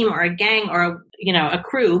a team or a gang or a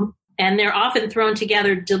crew, and they're often thrown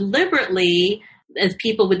together deliberately as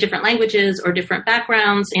people with different languages or different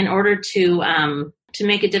backgrounds in order to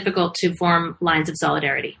make it difficult to form lines of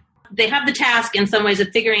solidarity. They have the task in some ways of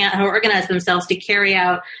figuring out how to organize themselves to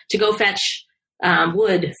go fetch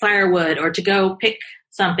wood, firewood, or to go pick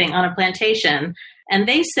something on a plantation. And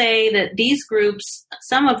they say that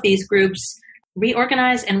some of these groups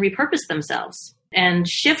reorganize and repurpose themselves and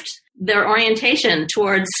shift their orientation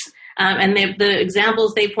towards, and the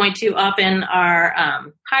examples they point to often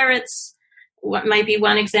are pirates, what might be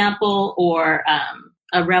one example, or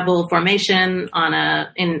a rebel formation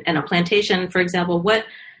in a plantation, for example. What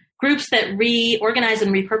groups that reorganize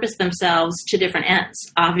and repurpose themselves to different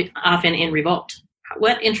ends, often in revolt.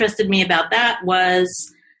 What interested me about that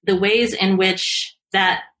was the ways in which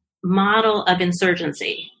that model of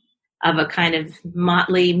insurgency, of a kind of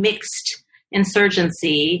motley mixed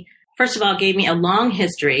insurgency, first of all, gave me a long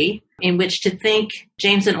history in which to think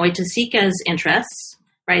James and Oiticica's interests,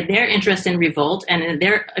 right, their interest in revolt and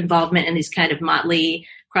their involvement in these kind of motley,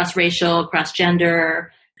 cross-racial,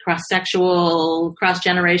 cross-gender, cross-sexual,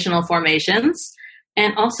 cross-generational formations,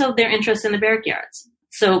 and also their interest in the barrack yards.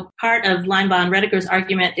 So part of Linebaugh and Rediker's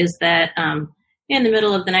argument is that in the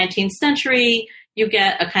middle of the 19th century, you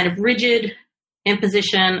get a kind of rigid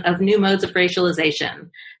imposition of new modes of racialization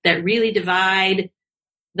that really divide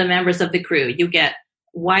the members of the crew. You get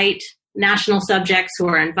white national subjects who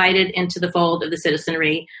are invited into the fold of the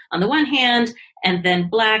citizenry on the one hand, and then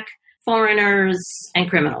black foreigners and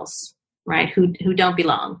criminals, right, who don't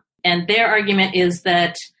belong. And their argument is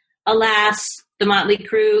that, alas, the motley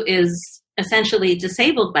crew is essentially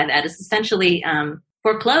disabled by that. It's essentially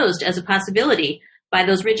foreclosed as a possibility by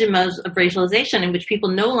those rigid modes of racialization in which people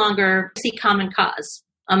no longer see common cause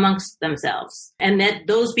amongst themselves. And that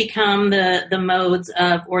those become the modes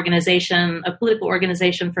of organization, of political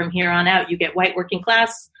organization from here on out. You get white working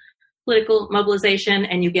class political mobilization,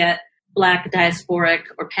 and you get black diasporic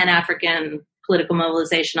or Pan-African political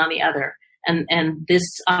mobilization on the other. And this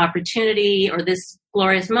opportunity or this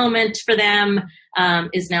glorious moment for them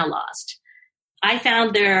is now lost. I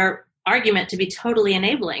found their argument to be totally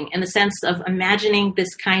enabling in the sense of imagining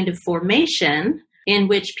this kind of formation in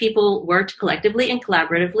which people worked collectively and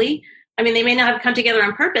collaboratively. I mean, they may not have come together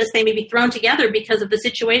on purpose. They may be thrown together because of the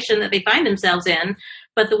situation that they find themselves in,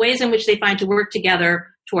 but the ways in which they find to work together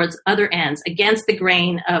towards other ends, against the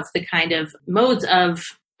grain of the kind of modes of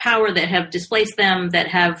power that have displaced them, that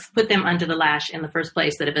have put them under the lash in the first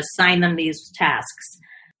place, that have assigned them these tasks.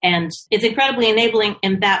 And it's incredibly enabling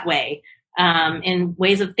in that way, in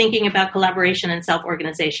ways of thinking about collaboration and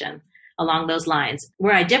self-organization along those lines.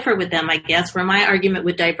 Where I differ with them, I guess, where my argument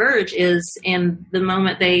would diverge is in the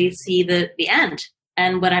moment they see the end.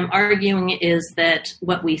 And what I'm arguing is that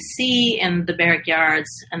what we see in the barrack yards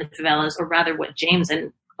and the favelas, or rather what James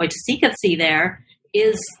and Oiticica see there,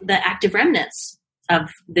 is the active remnants of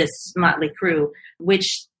this motley crew,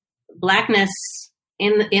 which blackness,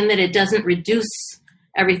 in that it doesn't reduce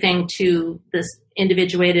everything to this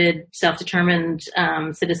individuated, self-determined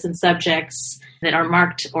citizen subjects that are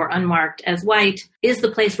marked or unmarked as white, is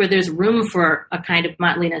the place where there's room for a kind of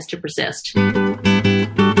mottliness to persist.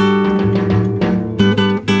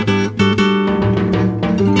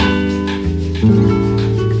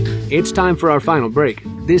 It's time for our final break.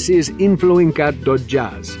 This is Influencat do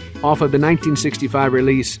Jazz, off of the 1965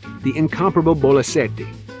 release, The Incomparable Bolasetti.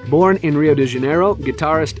 Born in Rio de Janeiro,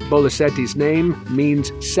 guitarist Bolasetti's name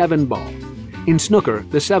means seven ball. In snooker,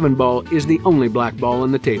 the seven ball is the only black ball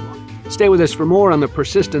on the table. Stay with us for more on the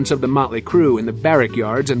persistence of the motley crew in the barrack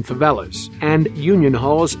yards and favelas, and union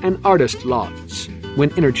halls and artist lofts, when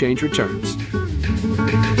Interchange returns.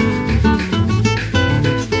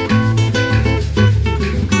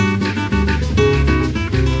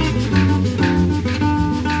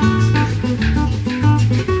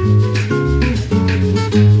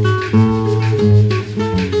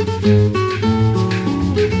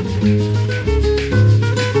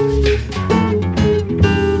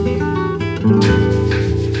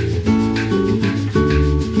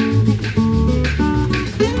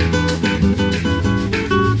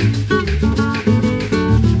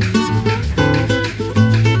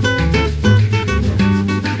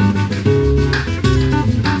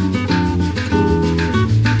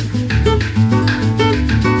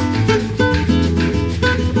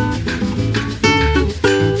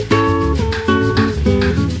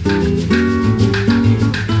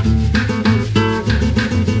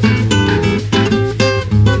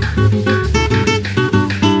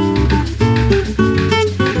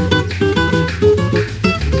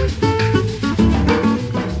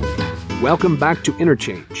 Welcome back to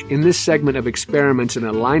Interchange. In this segment of experiments in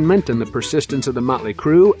alignment and the persistence of the motley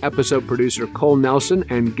crew, episode producer Cole Nelson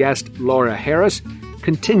and guest Laura Harris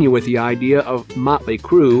continue with the idea of motley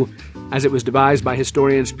crew as it was devised by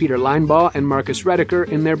historians Peter Linebaugh and Marcus Rediker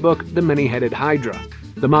in their book The Many-Headed Hydra.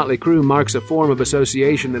 The motley crew marks a form of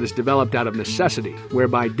association that is developed out of necessity,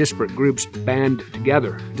 whereby disparate groups band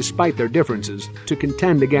together, despite their differences, to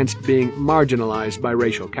contend against being marginalized by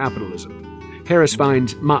racial capitalism. Harris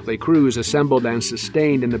finds motley crews assembled and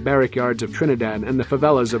sustained in the barrack yards of Trinidad and the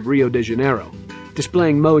favelas of Rio de Janeiro,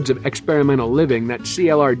 displaying modes of experimental living that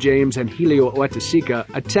CLR James and Helio Oiticica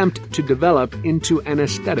attempt to develop into an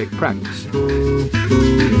aesthetic practice.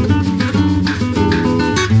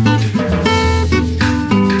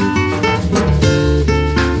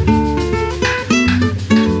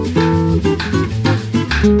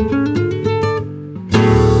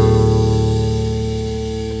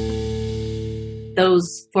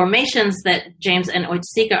 those formations that James and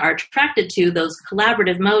Oiticica are attracted to, those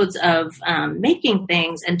collaborative modes of making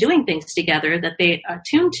things and doing things together that they are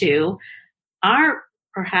tuned to, are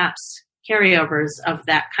perhaps carryovers of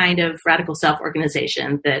that kind of radical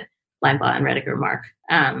self-organization that Linebaugh and Rediger mark.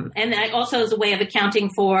 And that also is a way of accounting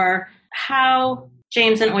for how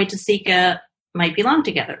James and Oiticica might belong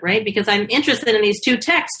together, right? Because I'm interested in these two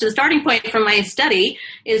texts. The starting point from my study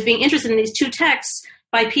is being interested in these two texts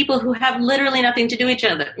by people who have literally nothing to do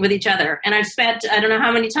with each other. And I've spent, I don't know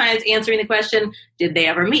how many times answering the question, did they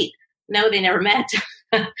ever meet? No, they never met.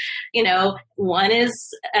 One is,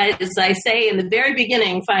 as I say in the very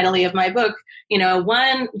beginning, finally, of my book,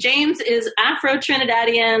 James is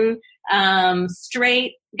Afro-Trinidadian,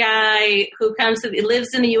 straight guy who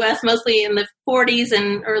lives in the U.S. mostly in the 40s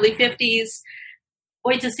and early 50s.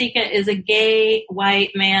 Oiticica is a gay white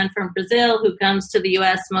man from Brazil who comes to the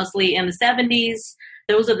U.S. mostly in the 70s.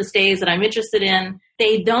 Those are the stays that I'm interested in.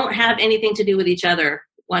 They don't have anything to do with each other,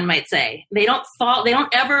 one might say. They don't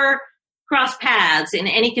ever cross paths in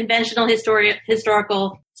any conventional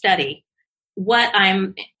historical study. What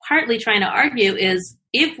I'm partly trying to argue is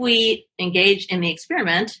if we engage in the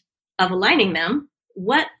experiment of aligning them,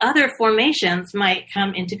 what other formations might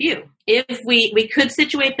come into view? If we could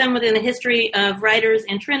situate them within the history of writers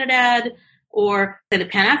in Trinidad, or say the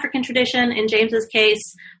Pan-African tradition in James's case,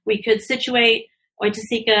 we could situate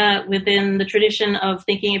Oiticica within the tradition of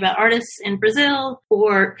thinking about artists in Brazil,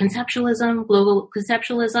 or conceptualism, global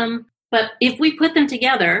conceptualism. But if we put them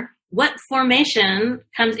together, what formation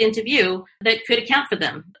comes into view that could account for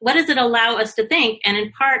them? What does it allow us to think? And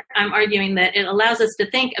in part, I'm arguing that it allows us to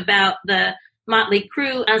think about the Motley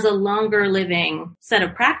Crew as a longer living set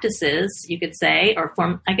of practices, you could say, or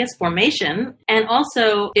formation. And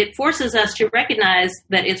also it forces us to recognize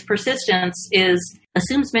that its persistence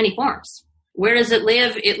assumes many forms. Where does it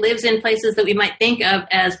live? It lives in places that we might think of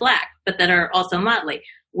as Black, but that are also motley.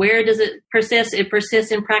 Where does it persist? It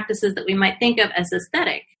persists in practices that we might think of as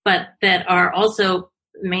aesthetic, but that are also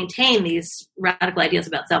maintain these radical ideas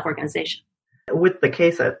about self-organization. With the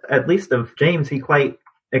case, at least of James, he quite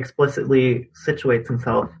explicitly situates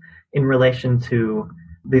himself in relation to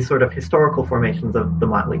these sort of historical formations of the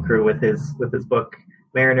Motley Crew with his book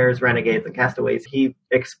Mariners, Renegades, and Castaways. He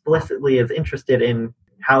explicitly is interested in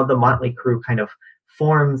how the Motley Crew kind of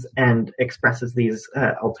forms and expresses these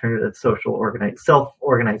alternative social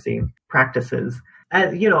self-organizing practices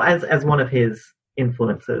as one of his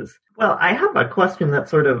influences. Well, I have a question that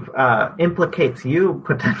sort of implicates you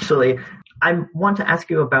potentially. I want to ask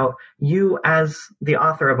you about you as the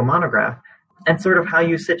author of a monograph and sort of how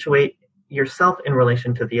you situate yourself in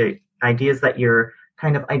relation to the ideas that you're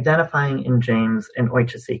kind of identifying in James and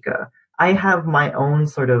Oiticica. I have my own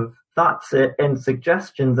sort of thoughts and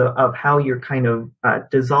suggestions of how you're kind of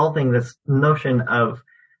dissolving this notion of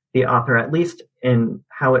the author, at least in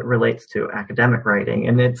how it relates to academic writing.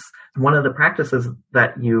 And it's one of the practices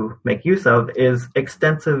that you make use of is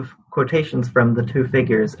extensive quotations from the two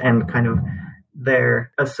figures and kind of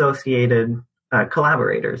their associated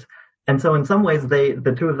collaborators. And so in some ways,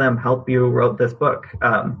 the two of them help you wrote this book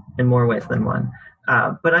in more ways than one.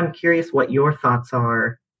 But I'm curious what your thoughts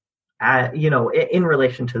are, in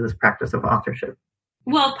relation to this practice of authorship.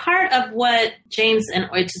 Well, part of what James and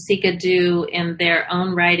Oiticica do in their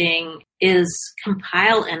own writing is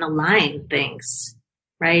compile and align things,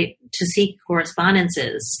 right? To seek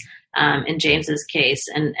correspondences in James's case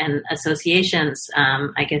and associations,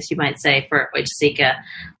 I guess you might say, for Oiticica.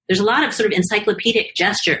 There's a lot of sort of encyclopedic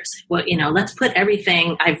gestures. Well, let's put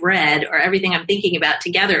everything I've read or everything I'm thinking about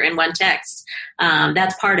together in one text.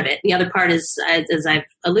 That's part of it. The other part is, as I've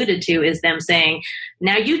alluded to, is them saying,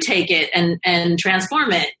 now you take it and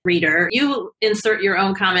transform it, reader. You insert your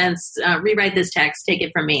own comments, rewrite this text, take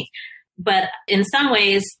it from me. But in some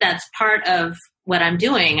ways, that's part of what I'm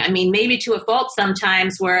doing. I mean, maybe to a fault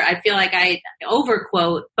sometimes where I feel like I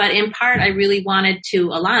overquote, but in part, I really wanted to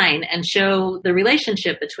align and show the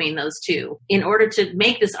relationship between those two in order to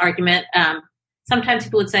make this argument. Sometimes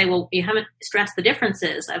people would say, well, you haven't stressed the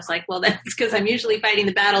differences. I was like, well, that's because I'm usually fighting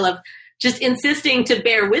the battle of just insisting to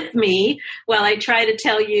bear with me while I try to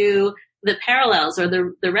tell you the parallels or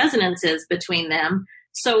the resonances between them.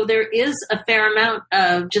 So there is a fair amount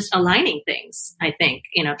of just aligning things, I think,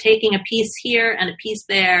 taking a piece here and a piece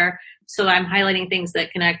there. So I'm highlighting things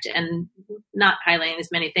that connect and not highlighting as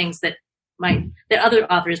many things that other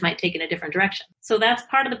authors might take in a different direction. So that's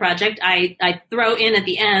part of the project. I throw in at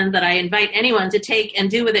the end that I invite anyone to take and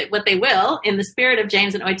do with it what they will in the spirit of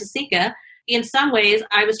James and Oiticica. in some ways,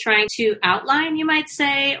 I was trying to outline, you might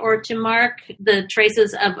say, or to mark the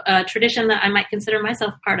traces of a tradition that I might consider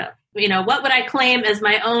myself part of. What would I claim as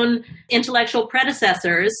my own intellectual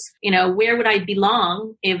predecessors? Where would I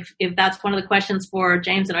belong if that's one of the questions for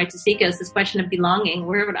James and Oiticica, is this question of belonging.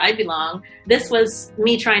 Where would I belong? This was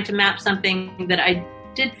me trying to map something that I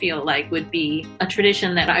did feel like would be a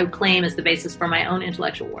tradition that I would claim as the basis for my own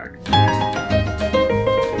intellectual work.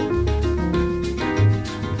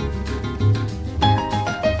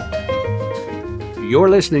 You're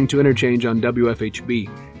listening to Interchange on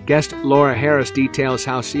WFHB. Guest Laura Harris details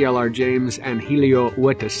how CLR James and Helio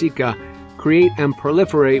Oiticica create and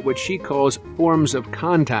proliferate what she calls forms of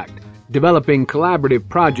contact, developing collaborative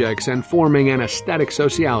projects and forming an aesthetic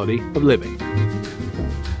sociality of living.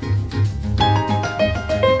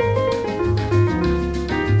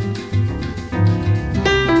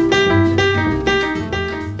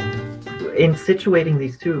 In situating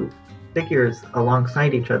these two figures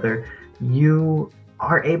alongside each other, you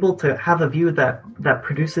are able to have a view that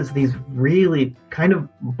produces these really kind of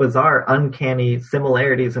bizarre, uncanny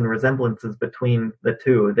similarities and resemblances between the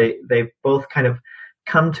two. They both kind of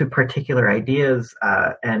come to particular ideas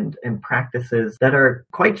and practices that are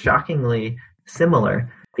quite shockingly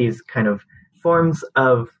similar. These kind of forms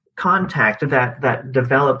of contact that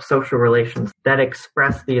develop social relations that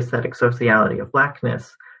express the aesthetic sociality of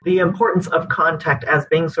Blackness. The importance of contact as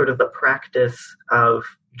being sort of the practice of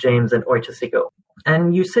James and Oiticica.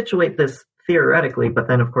 And you situate this theoretically, but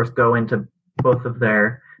then of course go into both of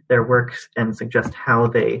their works and suggest how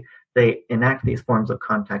they enact these forms of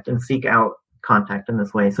contact and seek out contact in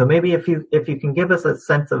this way. So maybe if you can give us a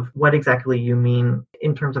sense of what exactly you mean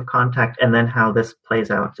in terms of contact and then how this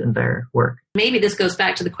plays out in their work. Maybe this goes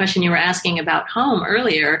back to the question you were asking about home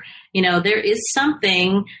earlier. There is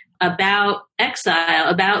something about exile,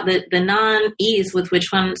 about the non-ease with which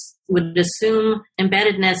one would assume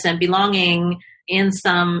embeddedness and belonging in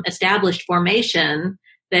some established formation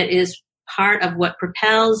that is part of what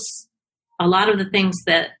propels a lot of the things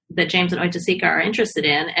that James and Oiticica are interested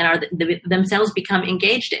in and are themselves become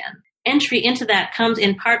engaged in. Entry into that comes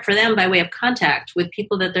in part for them by way of contact with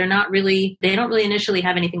people that they don't really initially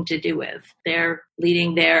have anything to do with. They're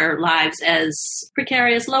leading their lives as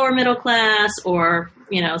precarious lower middle class or,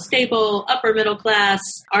 stable upper middle class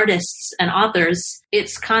artists and authors.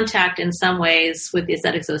 It's contact in some ways with the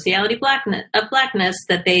aesthetic sociality of Blackness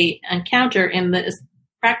that they encounter in the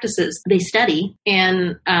practices they study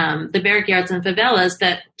in the barrack yards and favelas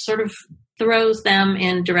that sort of throws them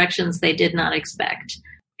in directions they did not expect.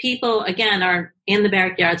 People, again, are in the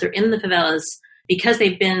barrack yards or in the favelas because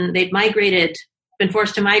they've been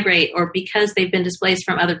forced to migrate, or because they've been displaced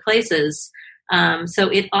from other places. So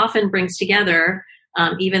it often brings together,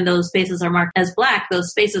 even though spaces are marked as Black, those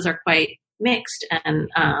spaces are quite mixed and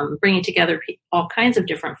bringing together all kinds of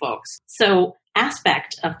different folks. So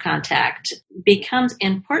aspect of contact becomes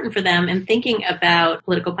important for them in thinking about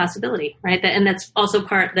political possibility, right? And that's also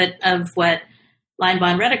part of what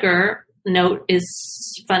Linebaugh and Rediker note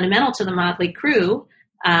is fundamental to the Motley Crew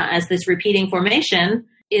as this repeating formation,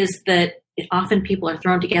 is that often people are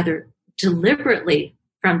thrown together deliberately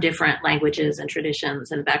from different languages and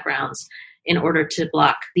traditions and backgrounds in order to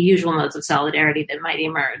block the usual modes of solidarity that might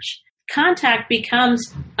emerge. Contact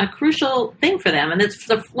becomes a crucial thing for them, and it's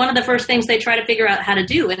one of the first things they try to figure out how to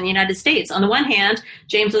do in the United States. On the one hand,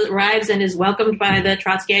 James arrives and is welcomed by the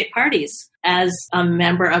Trotskyite parties as a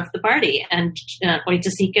member of the party, and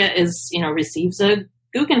Oiticica receives a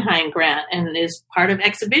Guggenheim grant and is part of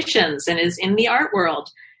exhibitions and is in the art world.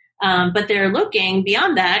 But they're looking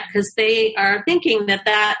beyond that because they are thinking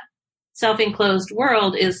that self-enclosed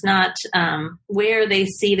world is not where they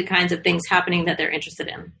see the kinds of things happening that they're interested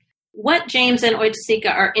in. What James and Oiticica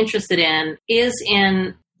are interested in is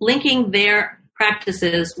in linking their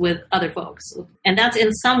practices with other folks. And that's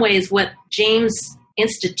in some ways what James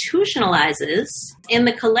institutionalizes in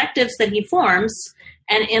the collectives that he forms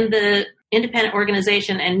and in the independent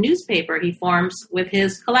organization and newspaper he forms with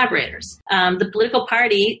his collaborators. The political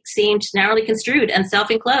party seemed narrowly construed and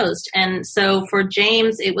self-enclosed. And so for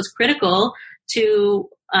James, it was critical to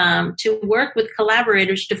work with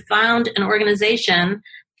collaborators to found an organization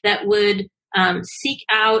that would seek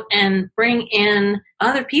out and bring in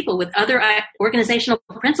other people with other organizational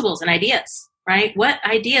principles and ideas, right? What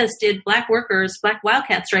ideas did Black workers, Black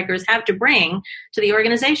wildcat strikers have to bring to the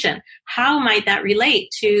organization? How might that relate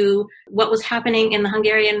to what was happening in the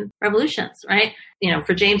Hungarian revolutions, right?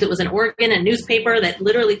 For James, it was an organ and newspaper that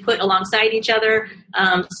literally put alongside each other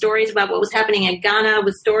stories about what was happening in Ghana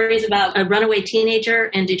with stories about a runaway teenager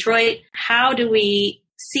in Detroit. How do we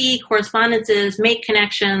see correspondences, make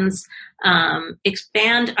connections,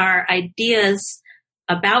 expand our ideas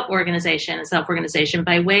about organization and self-organization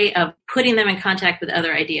by way of putting them in contact with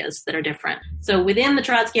other ideas that are different. So within the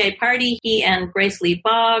Trotskyite Party, he and Grace Lee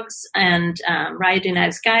Boggs and Raya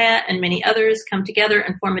Dunayevskaya and many others come together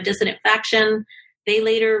and form a dissident faction. They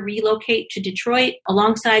later relocate to Detroit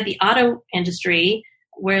alongside the auto industry,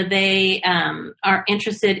 where they are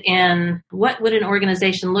interested in what would an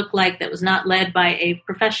organization look like that was not led by a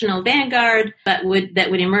professional vanguard, but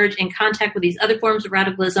that would emerge in contact with these other forms of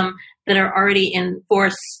radicalism that are already in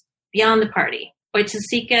force beyond the party.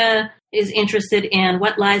 Wojciechowska is interested in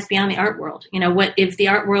what lies beyond the art world. What if the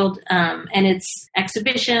art world and its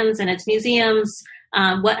exhibitions and its museums,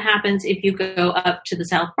 what happens if you go up to the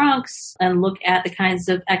South Bronx and look at the kinds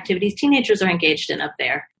of activities teenagers are engaged in up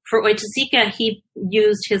there? For Wojciechowska, he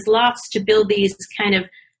used his lofts to build these kind of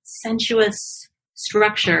sensuous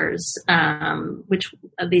structures,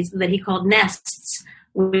 that he called nests,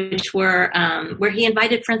 which were where he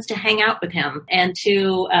invited friends to hang out with him and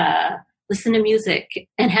to listen to music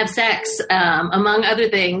and have sex, among other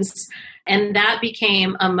things. And that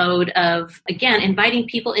became a mode of, again, inviting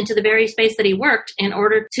people into the very space that he worked in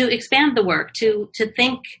order to expand the work, to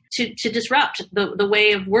think, to disrupt the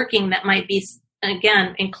way of working that might be,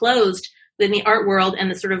 again, enclosed within the art world and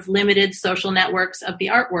the sort of limited social networks of the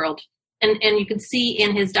art world. And you can see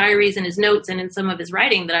in his diaries and his notes and in some of his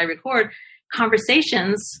writing that I record,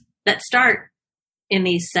 conversations that start in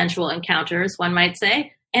these sensual encounters, one might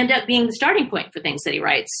say, end up being the starting point for things that he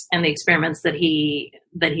writes and the experiments that he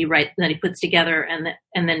puts together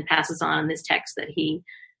and then passes on in this text that he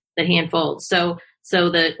unfolds. So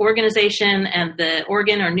the organization and the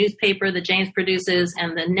organ or newspaper that James produces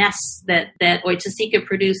and the nests that Wojciechowska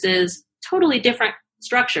produces, totally different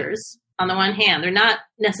structures on the one hand. They're not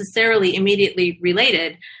necessarily immediately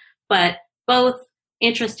related, but both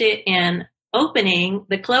interested in opening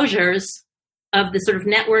the closures of the sort of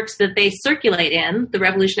networks that they circulate in, the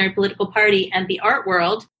Revolutionary Political Party and the art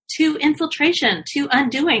world, to infiltration, to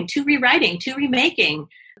undoing, to rewriting, to remaking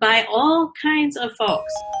by all kinds of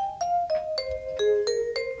folks.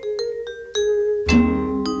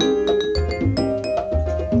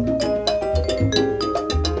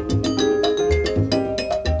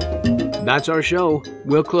 That's our show.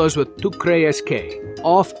 We'll close with Tu Crees Que,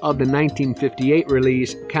 off of the 1958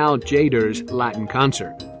 release Cal Tjader's Latin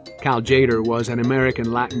Concert. Cal Tjader was an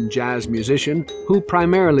American Latin jazz musician who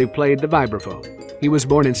primarily played the vibraphone. He was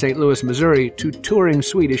born in St. Louis, Missouri, to touring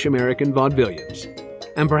Swedish-American vaudevillians.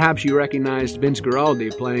 And perhaps you recognized Vince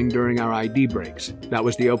Guaraldi playing during our ID breaks. That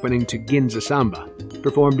was the opening to Ginza Samba,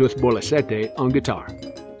 performed with Bolasete on guitar.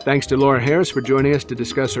 Thanks to Laura Harris for joining us to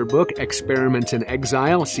discuss her book, Experiments in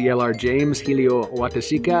Exile, C.L.R. James, Helio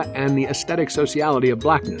Wojciechowska, and the Aesthetic Sociality of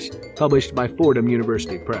Blackness, published by Fordham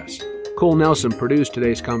University Press. Cole Nelson produced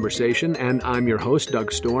today's conversation, and I'm your host,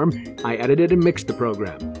 Doug Storm. I edited and mixed the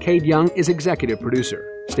program. Cade Young is executive producer.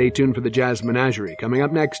 Stay tuned for the Jazz Menagerie, coming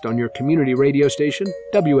up next on your community radio station,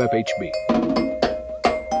 WFHB.